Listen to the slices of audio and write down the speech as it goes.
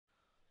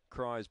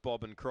Cries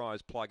Bob and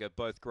Cries Plugger,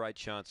 both great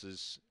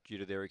chances due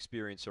to their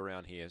experience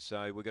around here.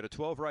 So we've got a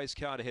 12 race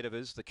card ahead of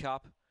us. The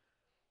Cup,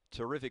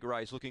 terrific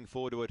race. Looking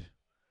forward to it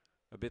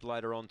a bit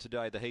later on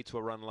today. The heats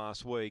were run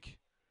last week.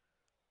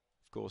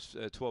 Of course,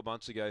 12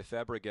 months ago,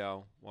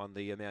 Fabregal won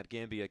the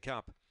Mt-Gambier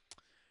Cup.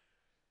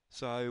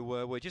 So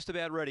we're just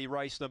about ready.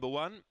 Race number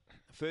 1,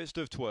 first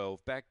of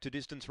 12. Back to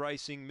distance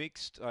racing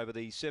mixed over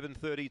the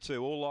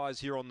 732. All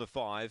eyes here on the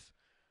 5.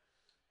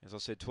 As I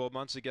said, 12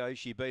 months ago,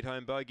 she beat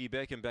home Bogey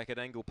Beckham back at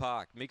Angle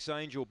Park. Mix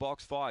Angel,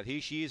 box 5.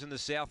 Here she is in the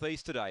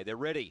southeast today. They're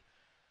ready.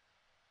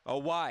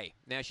 Away.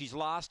 Now she's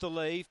last to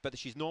leave, but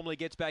she normally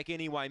gets back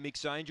anyway.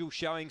 Mix Angel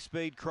showing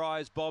speed.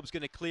 Cries Bob's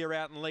going to clear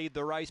out and lead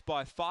the race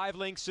by 5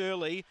 lengths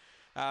early.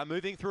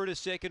 Moving through to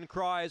second,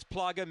 Cries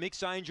Plugger.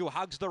 Mix Angel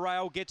hugs the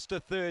rail, gets to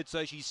third,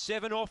 so she's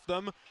 7 off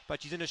them,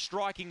 but she's in a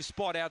striking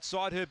spot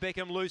outside her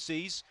Beckham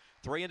Lucy's.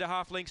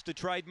 3.5 lengths to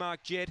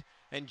Trademark Jet,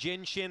 and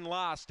Jen Shen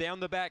last.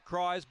 Down the back,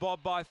 Cries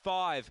Bob by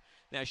 5.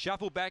 Now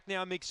shuffle back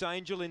now, Mix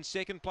Angel in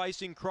second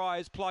place in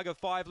Cries Plugger,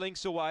 5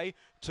 lengths away.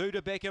 2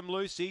 to Beckham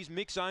Lucy's.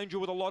 Mix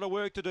Angel with a lot of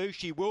work to do.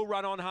 She will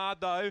run on hard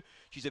though.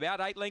 She's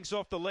about 8 lengths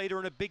off the leader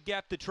and a big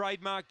gap to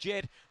Trademark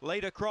Jet.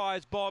 Leader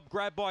Cries Bob,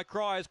 grabbed by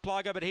Cries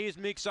Plugger, but here's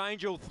Mix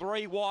Angel,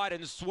 3 wide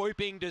and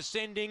swooping,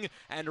 descending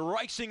and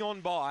racing on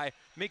by.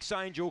 Mix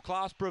Angel,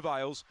 class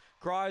prevails.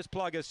 Cries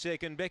Plugger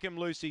second, Beckham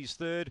Lucy's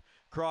third.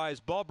 Cries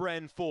Bob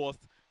ran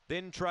fourth,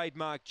 then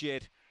Trademark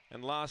Jet,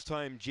 and last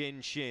home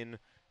Jen Shen.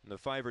 And the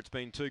favourite's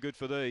been too good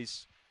for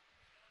these.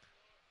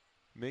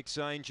 Mix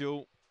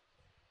Angel,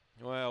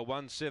 well,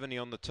 170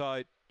 on the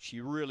tote. She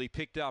really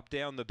picked up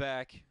down the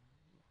back,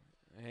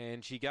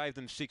 and she gave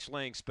them 6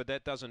 lengths, but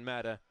that doesn't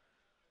matter.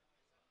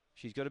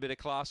 She's got a bit of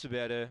class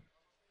about her,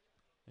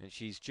 and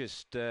she's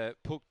just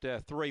put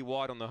 3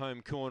 wide on the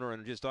home corner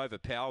and just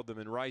overpowered them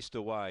and raced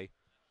away.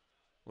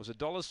 It was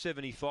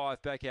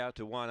 $1.75 back out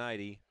to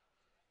 180,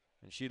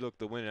 and she looked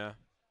the winner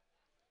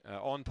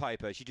on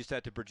paper. She just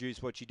had to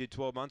produce what she did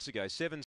 12 months ago. 7